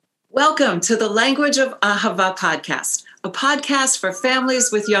Welcome to the Language of Ahava podcast, a podcast for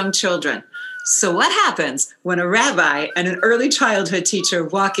families with young children. So what happens when a rabbi and an early childhood teacher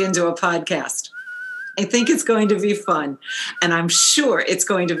walk into a podcast? I think it's going to be fun, and I'm sure it's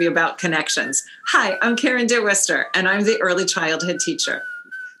going to be about connections. Hi, I'm Karen DeWister, and I'm the early childhood teacher.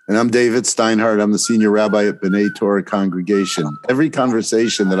 And I'm David Steinhardt. I'm the senior rabbi at B'nai Torah congregation. Every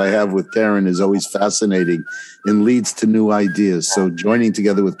conversation that I have with Karen is always fascinating and leads to new ideas. So joining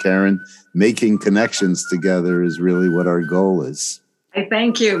together with Karen, making connections together is really what our goal is. I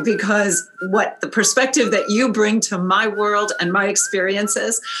thank you, because what the perspective that you bring to my world and my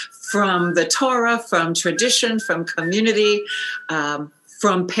experiences from the Torah, from tradition, from community,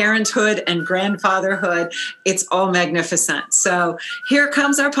 from parenthood and grandfatherhood, it's all magnificent. So here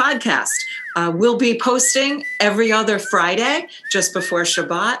comes our podcast. We'll be posting every other Friday just before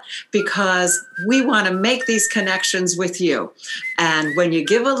Shabbat, because we want to make these connections with you. And when you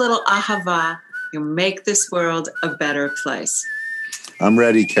give a little ahava, you make this world a better place. I'm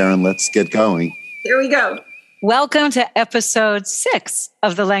ready, Karen. Let's get going. Here we go. Welcome to episode 6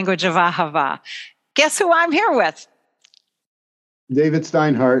 of the Language of Ahava. Guess who I'm here with? David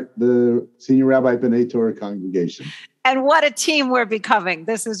Steinhardt, the senior rabbi at B'nai Torah congregation. And what a team we're becoming.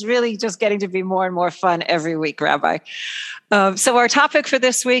 This is really just getting to be more and more fun every week, Rabbi. So our topic for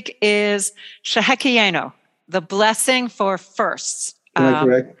this week is Schehechyanu, the blessing for firsts.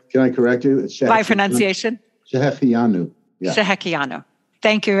 Can I correct you? It's by pronunciation? Schehechyanu. Yeah. Schehechyanu.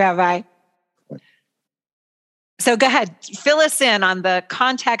 Thank you, Rabbi. So go ahead, fill us in on the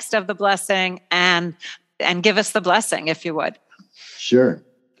context of the blessing and give us the blessing, if you would. Sure.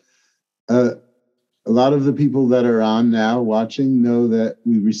 A lot of the people that are on now watching know that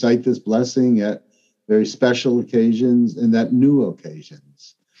we recite this blessing at very special occasions and at new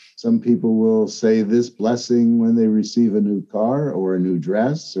occasions. Some people will say this blessing when they receive a new car or a new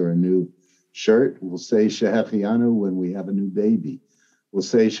dress or a new shirt. We'll say Schehechyanu when we have a new baby. We'll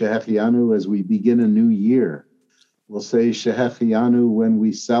say Schehechyanu as we begin a new year. We'll say Schehechyanu when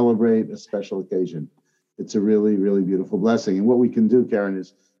we celebrate a special occasion. It's a really, really beautiful blessing. And what we can do, Karen,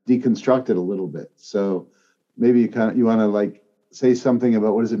 is deconstruct it a little bit. So maybe you want to say something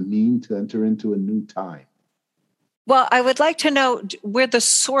about what does it mean to enter into a new time? Well, I would like to know where the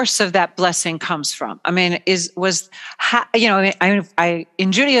source of that blessing comes from. I mean, in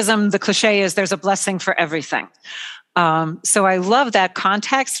Judaism, the cliche is there's a blessing for everything. So I love that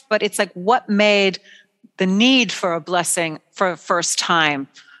context, but it's like, what made the need for a blessing for a first time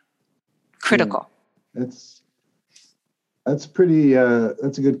critical? Yeah, that's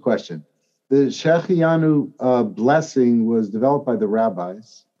a good question. The Schehechyanu blessing was developed by the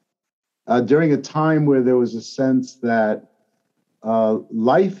rabbis during a time where there was a sense that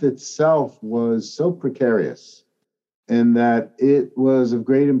life itself was so precarious, and that it was of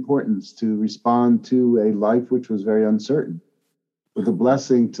great importance to respond to a life which was very uncertain, with a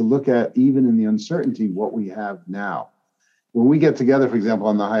blessing to look at, even in the uncertainty, what we have now. When we get together, for example,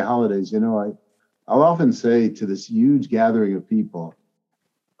 on the high holidays, I'll often say to this huge gathering of people,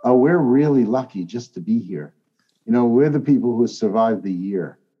 we're really lucky just to be here. We're the people who survived the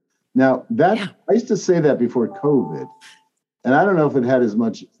year. Now, I used to say that before COVID, and I don't know if it had as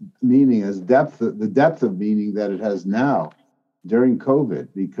much meaning as the depth of meaning that it has now during COVID,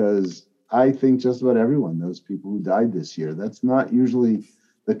 because I think just about everyone knows people who died this year. That's not usually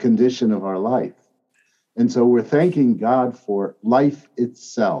the condition of our life. And so we're thanking God for life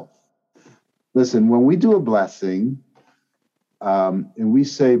itself. Listen, when we do a blessing, and we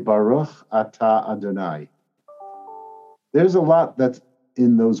say, Baruch Atah Adonai, there's a lot that's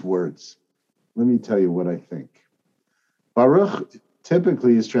in those words. Let me tell you what I think. Baruch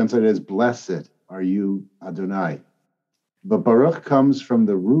typically is translated as blessed are you, Adonai. But Baruch comes from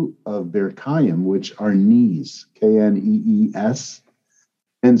the root of Berkayim, which are knees, Knees.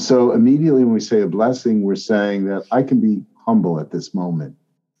 And so immediately when we say a blessing, we're saying that I can be humble at this moment.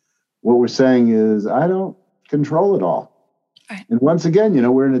 What we're saying is, I don't control it all. Right. And once again,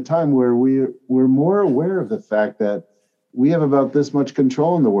 we're in a time where we're more aware of the fact that we have about this much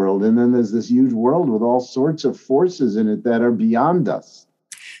control in the world. And then there's this huge world with all sorts of forces in it that are beyond us.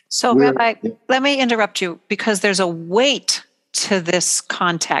 So, Rabbi, let me interrupt you, because there's a weight to this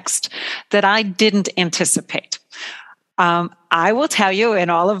context that I didn't anticipate. I will tell you,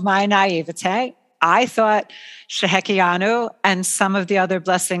 in all of my naivete, I thought Schehechyanu and some of the other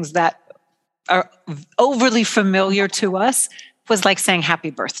blessings that are overly familiar to us was like saying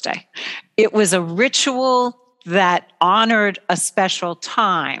happy birthday. It was a ritual that honored a special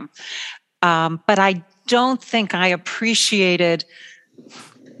time. But I don't think I appreciated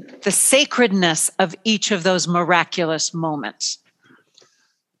the sacredness of each of those miraculous moments.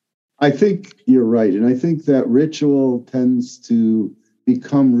 I think you're right. And I think that ritual tends to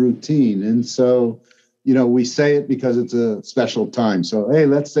become routine. And so, we say it because it's a special time. So, hey,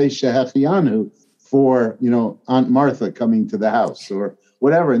 let's say Schehechyanu for, Aunt Martha coming to the house or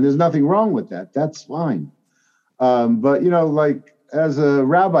whatever. And there's nothing wrong with that. That's fine. But, like as a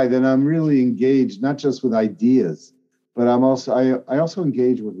rabbi, then I'm really engaged, not just with ideas, but I also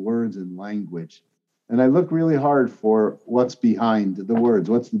engage with words and language. And I look really hard for what's behind the words,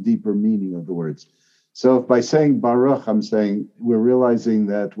 what's the deeper meaning of the words. So if by saying Baruch, I'm saying we're realizing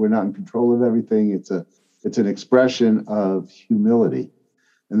that we're not in control of everything. It's an expression of humility.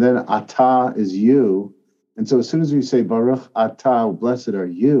 And then Atah is you. And so as soon as we say Baruch Atah, blessed are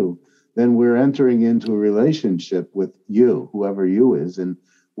you, then we're entering into a relationship with you, whoever you is. And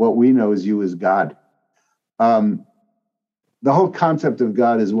what we know is you is God. The whole concept of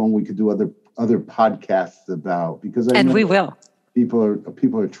God is one we could do other podcasts about, because we will.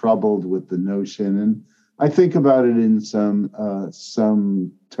 People are troubled with the notion, and I think about it in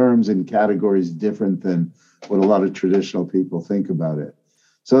some terms and categories different than what a lot of traditional people think about it.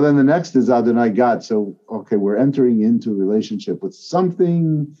 So then the next is Adonai God. So okay, we're entering into a relationship with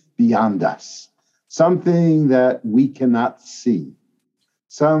something beyond us, something that we cannot see,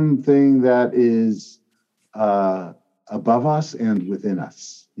 something that is above us and within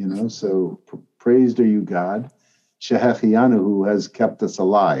us. So praised are you, God, Schehechyanu, who has kept us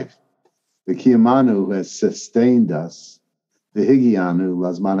alive, the Kiyamanu, who has sustained us, the Higyanu,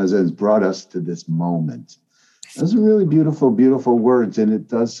 Lazman has brought us to this moment. Those are really beautiful, beautiful words, and it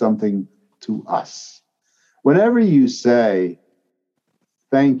does something to us. Whenever you say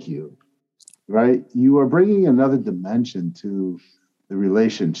thank you, right, you are bringing another dimension to the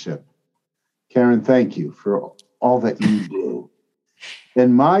relationship. Karen, thank you for all that you do.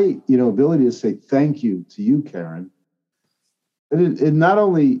 And my, ability to say thank you to you, Karen, it not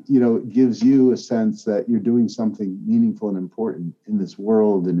only, gives you a sense that you're doing something meaningful and important in this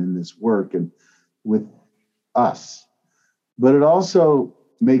world and in this work and with us, but it also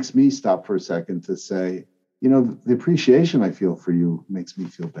makes me stop for a second to say, the appreciation I feel for you makes me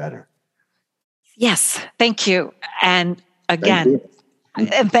feel better. Yes, thank you. And again,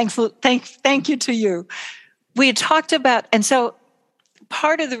 and thank you to you. We had talked about, and so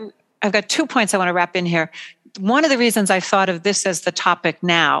I've got 2 points I want to wrap in here. One of the reasons I thought of this as the topic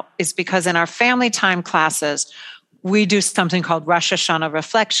now is because in our family time classes, we do something called Rosh Hashanah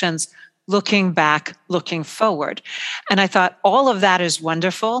Reflections, looking back, looking forward. And I thought all of that is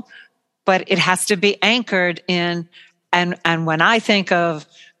wonderful, but it has to be anchored in, and when I think of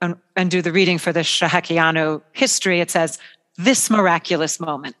and do the reading for the Schehechyanu history, it says, this miraculous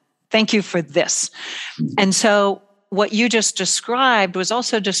moment. Thank you for this. And so what you just described was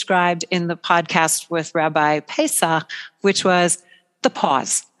also described in the podcast with Rabbi Pesach, which was the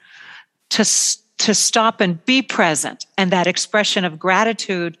pause, to stop and be present. And that expression of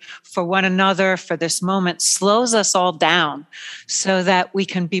gratitude for one another, for this moment, slows us all down so that we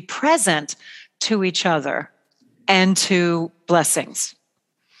can be present to each other and to blessings.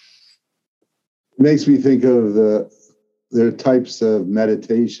 It makes me think of there are types of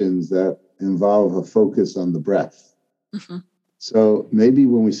meditations that involve a focus on the breath. Mm-hmm. So maybe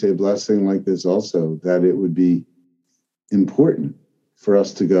when we say a blessing like this also, that it would be important for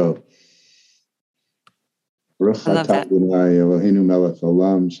us to go, I love that.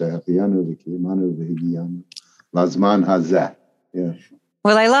 Yeah.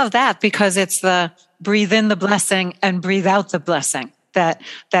 Well, I love that because it's the breathe in the blessing and breathe out the blessing that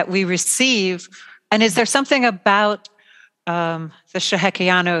we receive. And is there something about the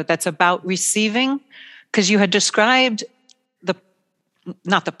Schehechyanu that's about receiving? Because you had described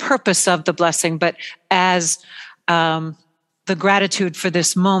not the purpose of the blessing, but as the gratitude for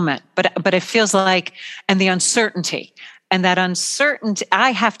this moment. But it feels like, and the uncertainty. And that uncertainty,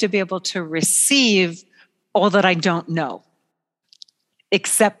 I have to be able to receive all that I don't know,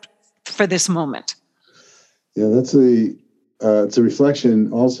 except for this moment. Yeah, that's it's a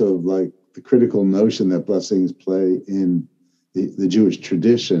reflection also of like the critical notion that blessings play in the Jewish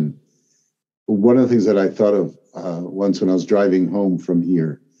tradition. One of the things that I thought of once when I was driving home from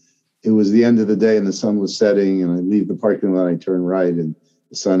here, it was the end of the day and the sun was setting, and I leave the parking lot, I turn right, and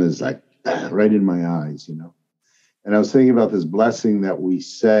the sun is like right in my eyes, And I was thinking about this blessing that we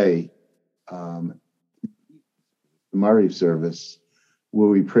say, the Mariv service, where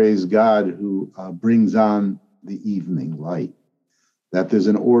we praise God who brings on the evening light. That there's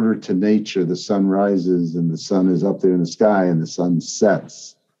an order to nature. The sun rises and the sun is up there in the sky and the sun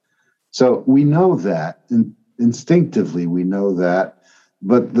sets. So we know that, and instinctively we know that,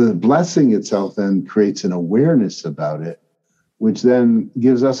 but the blessing itself then creates an awareness about it which then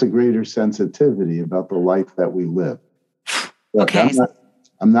gives us a greater sensitivity about the life that we live. But okay.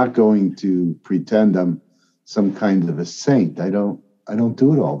 I'm not going to pretend I'm some kind of a saint. I don't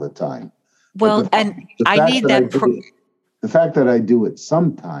do it all the time. Well, I need that. The fact that I do it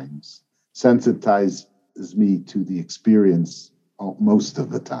sometimes sensitizes me to the experience most of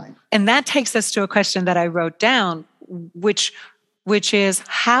the time. And that takes us to a question that I wrote down, which is,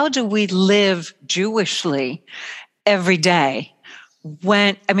 how do we live Jewishly every day?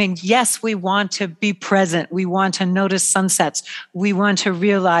 Yes, we want to be present. We want to notice sunsets. We want to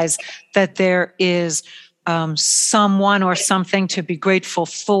realize that there is someone or something to be grateful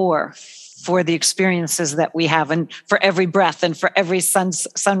for the experiences that we have, and for every breath, and for every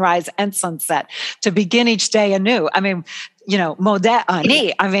sunrise and sunset, to begin each day anew. Modeh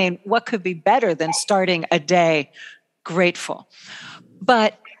ani. What could be better than starting a day grateful?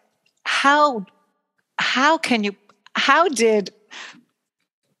 But how did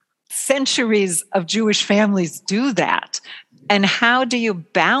centuries of Jewish families do that? And how do you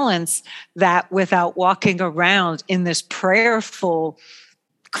balance that without walking around in this prayerful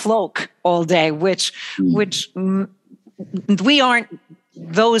cloak all day, which we aren't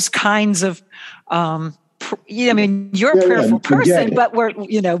those kinds of you're a prayerful person, but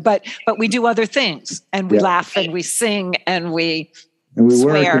but we do other things, and we laugh and we sing and we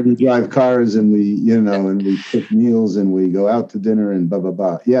swear. Work and we drive cars and and we cook meals and we go out to dinner and blah blah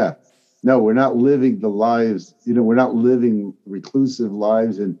blah. Yeah. No, we're not living the lives, we're not living reclusive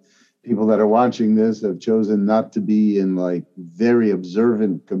lives, and people that are watching this have chosen not to be in very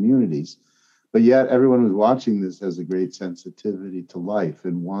observant communities. But yet everyone who's watching this has a great sensitivity to life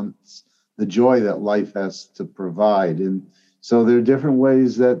and wants the joy that life has to provide. And so there are different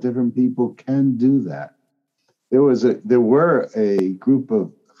ways that different people can do that. There were a group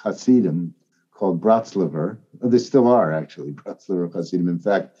of Hasidim called Bratzlaver. There still are actually Bratzlaver Hasidim. In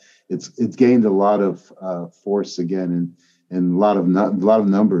fact, it's gained a lot of force again and a lot of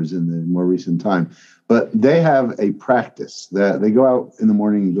numbers in the more recent time. But they have a practice that they go out in the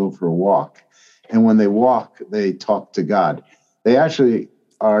morning and go for a walk. And when they walk, they talk to God. They actually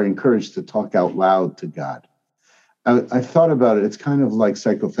are encouraged to talk out loud to God. I thought about it. It's kind of like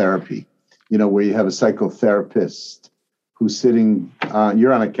psychotherapy, where you have a psychotherapist who's sitting,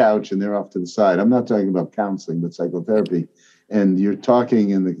 you're on a couch and they're off to the side. I'm not talking about counseling, but psychotherapy. And you're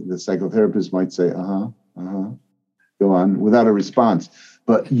talking and the psychotherapist might say, go on, without a response.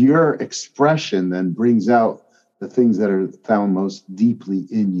 But your expression then brings out the things that are found most deeply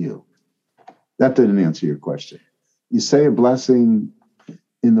in you. That didn't answer your question. You say a blessing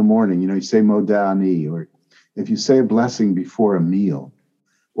in the morning, you say Modeh ani, or if you say a blessing before a meal,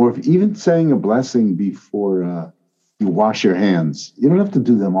 or if even saying a blessing before you wash your hands. You don't have to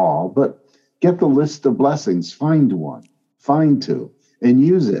do them all, but get the list of blessings, find one, find two, and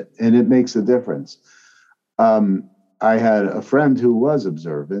use it, and it makes a difference. I had a friend who was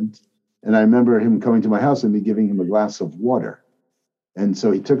observant, and I remember him coming to my house and me giving him a glass of water. And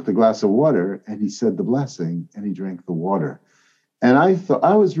so he took the glass of water and he said the blessing and he drank the water. And I thought,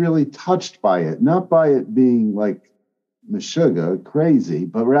 I was really touched by it, not by it being like meshuggah, crazy,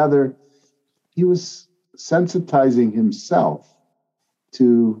 but rather he was sensitizing himself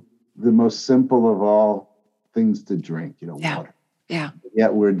to the most simple of all things to drink, water. Yeah.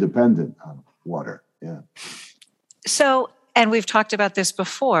 Yet we're dependent on water. Yeah. So, and we've talked about this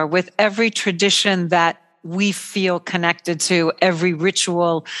before, with every tradition that we feel connected to, every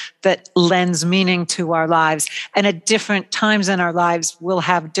ritual that lends meaning to our lives, and at different times in our lives, we'll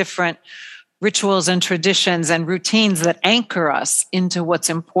have different rituals and traditions and routines that anchor us into what's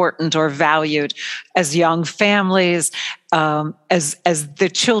important or valued as young families, as the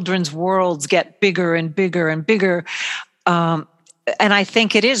children's worlds get bigger and bigger and bigger. And I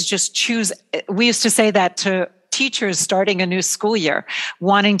think it is just choose. We used to say that to teachers starting a new school year,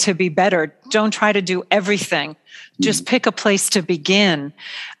 wanting to be better. Don't try to do everything. Just pick a place to begin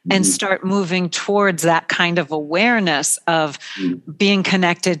and start moving towards that kind of awareness of being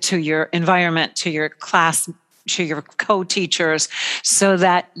connected to your environment, to your class, to your co-teachers, so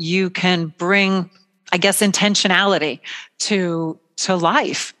that you can bring, I guess, intentionality to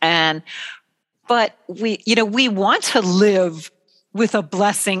life. But we want to live with a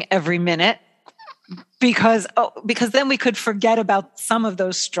blessing every minute, because then we could forget about some of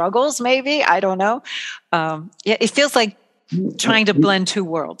those struggles, maybe. I don't know. It feels like trying to blend two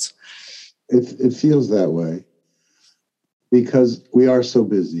worlds. It feels that way because we are so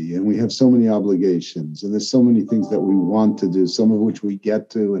busy and we have so many obligations and there's so many things that we want to do, some of which we get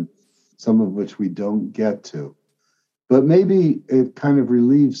to and some of which we don't get to. But maybe it kind of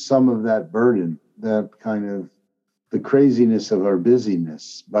relieves some of that burden, that kind of the craziness of our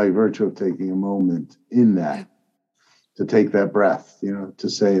busyness by virtue of taking a moment in that, to take that breath, to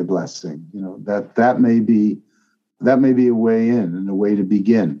say a blessing, that may be a way in and a way to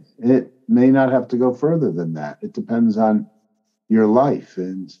begin. It may not have to go further than that. It depends on your life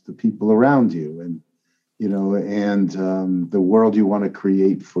and the people around you and the world you want to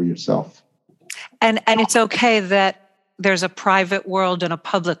create for yourself. And it's okay that there's a private world and a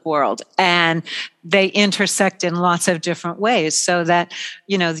public world, and they intersect in lots of different ways, so that,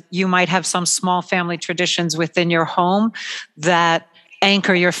 you might have some small family traditions within your home that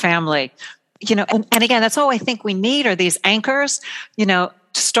anchor your family. And again, that's all I think we need are these anchors, to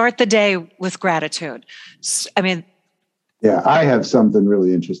start the day with gratitude. Yeah, I have something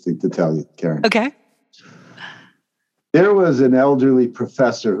really interesting to tell you, Karen. Okay. There was an elderly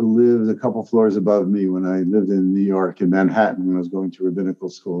professor who lived a couple floors above me when I lived in New York, in Manhattan, when I was going to rabbinical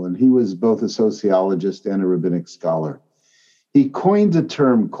school. And he was both a sociologist and a rabbinic scholar. He coined a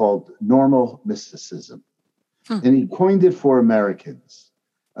term called normal mysticism. And he coined it for Americans,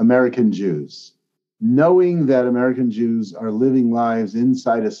 American Jews, knowing that American Jews are living lives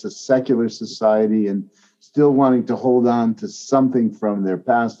inside a secular society and still wanting to hold on to something from their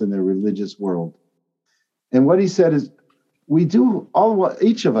past and their religious world. And what he said is,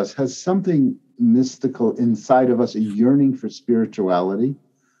 each of us has something mystical inside of us, a yearning for spirituality,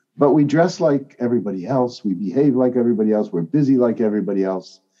 but we dress like everybody else. We behave like everybody else. We're busy like everybody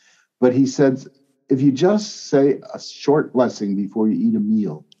else. But he said, if you just say a short blessing before you eat a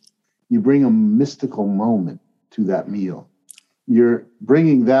meal, you bring a mystical moment to that meal. You're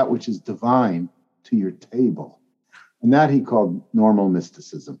bringing that which is divine to your table. And that he called normal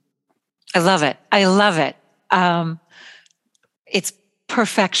mysticism. I love it. It's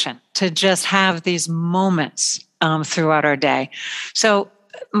perfection to just have these moments throughout our day. So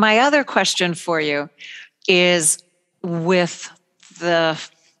my other question for you is with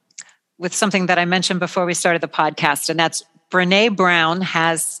something that I mentioned before we started the podcast, and that's Brene Brown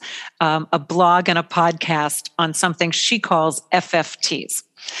has a blog and a podcast on something she calls FFTs.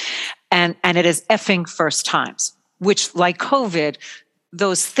 And it is effing first times, which, like COVID,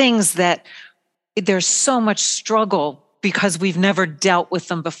 those things that there's so much struggle because we've never dealt with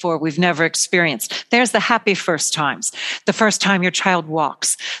them before, we've never experienced. There's the happy first times, the first time your child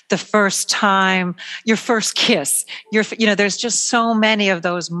walks, the first time, your first kiss, there's just so many of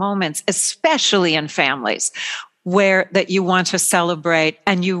those moments, especially in families, where that you want to celebrate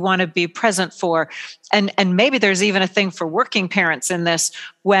and you want to be present for. And maybe there's even a thing for working parents in this,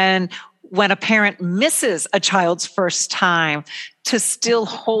 when a parent misses a child's first time, to still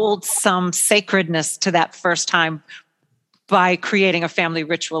hold some sacredness to that first time by creating a family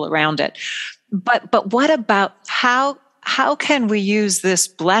ritual around it. But what about how can we use this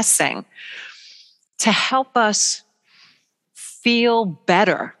blessing to help us feel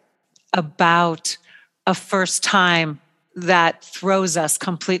better about a first time that throws us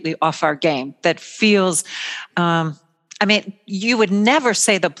completely off our game, that feels, you would never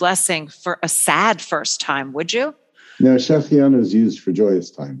say the blessing for a sad first time, would you? No, Schehechyanu is used for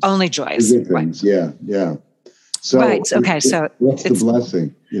joyous times. Only joyous. Good things. Right. Yeah. So, right. Okay. So what's the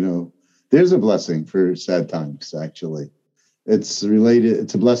blessing? There's a blessing for sad times, actually. It's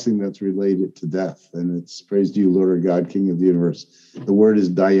a blessing that's related to death. And it's praised you, Lord our God, King of the universe. The word is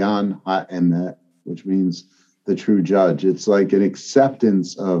Dayan HaEmet, which means the true judge. It's like an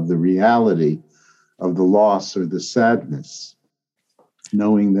acceptance of the reality of the loss or the sadness,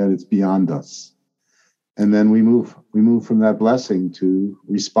 knowing that it's beyond us. And then we move from that blessing to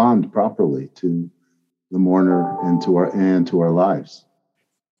respond properly to the mourner and to our lives.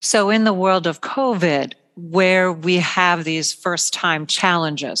 So in the world of COVID, where we have these first-time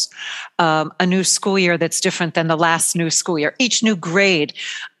challenges, a new school year that's different than the last new school year, each new grade,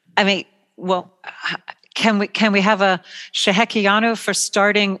 can we have a Schehechyanu for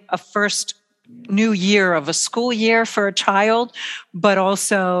starting a first new year of a school year for a child, but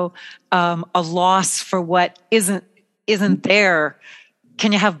also a loss for what isn't there?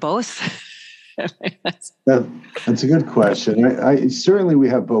 Can you have both? That's a good question. I certainly we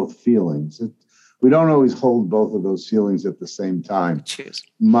have both feelings. We don't always hold both of those feelings at the same time. Choose.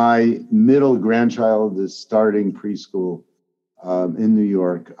 My middle grandchild is starting preschool in New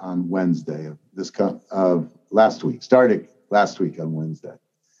York on Wednesday started last week on Wednesday.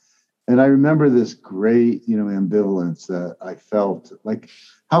 And I remember this great, ambivalence that I felt, like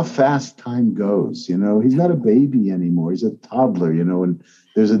how fast time goes. He's not a baby anymore. He's a toddler, and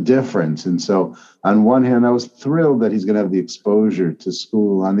there's a difference. And so on one hand, I was thrilled that he's going to have the exposure to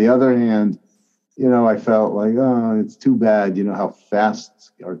school. On the other hand, I felt like, oh, it's too bad, how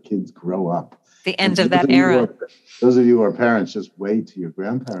fast our kids grow up. The end of that era. Those of you who are parents, just wait till your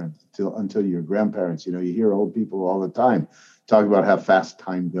grandparents, until your grandparents. You hear old people all the time talk about how fast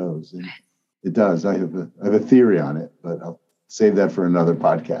time goes, and it does. I have a theory on it, but I'll save that for another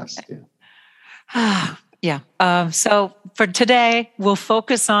podcast. Yeah. So for today, we'll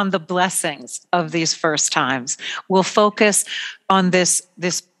focus on the blessings of these first times. We'll focus on this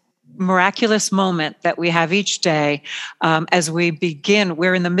miraculous moment that we have each day as we begin.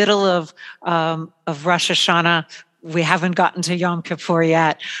 We're in the middle of Rosh Hashanah. We haven't gotten to Yom Kippur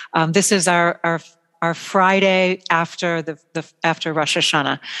yet. This is our Friday after after Rosh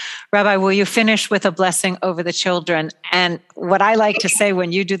Hashanah. Rabbi, will you finish with a blessing over the children? And what I like to say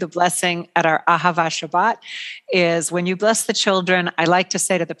when you do the blessing at our Ahava Shabbat is, when you bless the children, I like to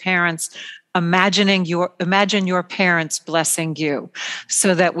say to the parents, imagine your parents blessing you,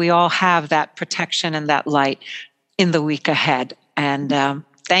 so that we all have that protection and that light in the week ahead. And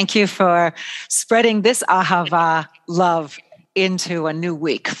thank you for spreading this Ahava love into a new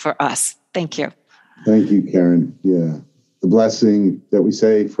week for us. Thank you. Thank you, Karen. Yeah. The blessing that we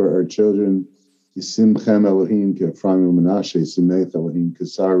say for our children, Yisimchem Elohim K'Ephraim u'Menashe, Yisimech Elohim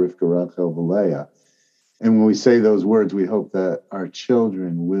K'Sar Rivka Rachel v'Leah. And when we say those words, we hope that our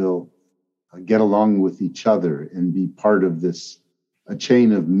children will get along with each other and be part of a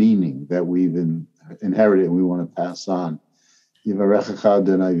chain of meaning that we've inherited and we want to pass on. May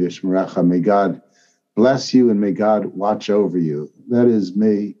God bless you and may God watch over you. That is,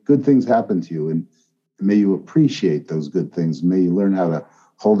 may good things happen to you and may you appreciate those good things. May you learn how to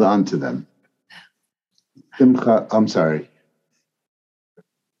hold on to them. I'm sorry.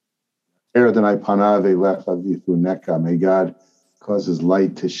 May God cause his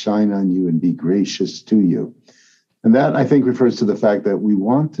light to shine on you and be gracious to you. And that, I think, refers to the fact that we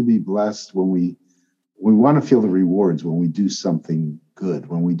want to be blessed when we want to feel the rewards when we do something good,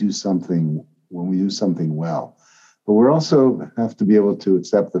 when we do something well. But we also have to be able to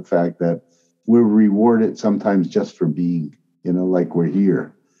accept the fact that we're rewarded sometimes just for being, like we're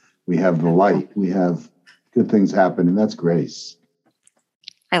here. We have the light, we have good things happen, and that's grace.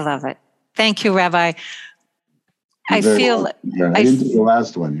 I love it. Thank you, Rabbi. I feel... I didn't do the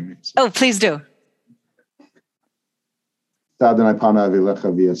last one. Oh, please do. May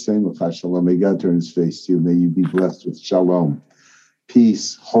God turn his face to you. May you be blessed with shalom,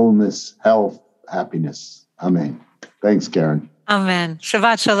 peace, wholeness, health, happiness. Amen. Thanks, Karen. Amen.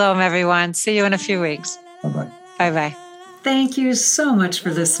 Shabbat Shalom, everyone. See you in a few weeks. Bye-bye. Bye-bye. Thank you so much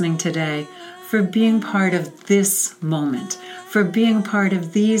for listening today, for being part of this moment, for being part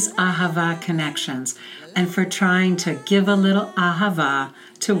of these Ahava connections, and for trying to give a little Ahava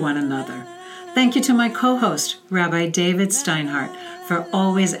to one another. Thank you to my co-host, Rabbi David Steinhardt, for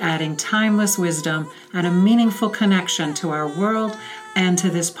always adding timeless wisdom and a meaningful connection to our world and to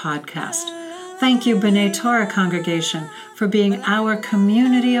this podcast. Thank you, B'nai Torah congregation, for being our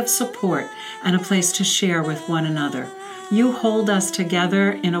community of support and a place to share with one another. You hold us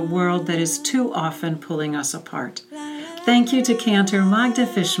together in a world that is too often pulling us apart. Thank you to Cantor Magda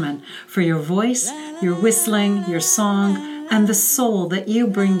Fishman for your voice, your whistling, your song, and the soul that you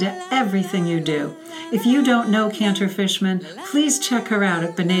bring to everything you do. If you don't know Cantor Fishman, please check her out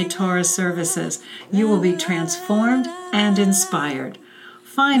at B'nai Torah Services. You will be transformed and inspired.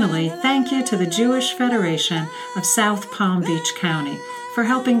 Finally, thank you to the Jewish Federation of South Palm Beach County for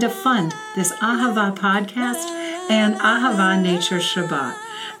helping to fund this Ahava podcast and Ahava Nature Shabbat,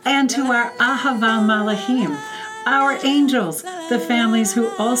 and to our Ahava Malachim, our angels, the families who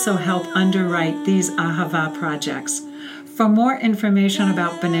also help underwrite these Ahava projects. For more information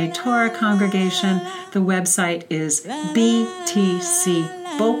about B'nai Torah congregation, the website is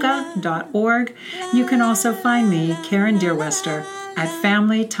btcboca.org. You can also find me, Karen Deerwester, at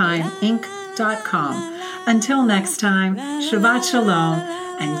familytimeinc.com. Until next time, Shabbat Shalom,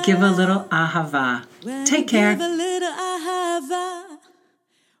 and give a little Ahava. Take care.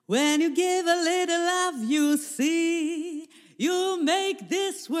 When you give a little love, you see, you make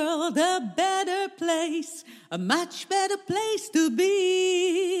this world a better place, a much better place to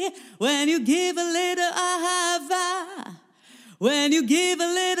be. When you give a little ahava, when you give a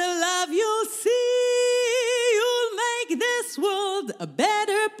little love, you'll see, you'll make this world a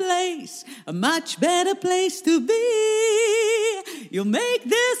better place, a much better place to be. You'll make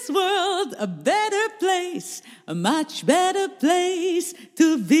this world a better place, a much better place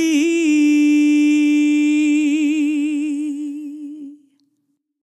to be.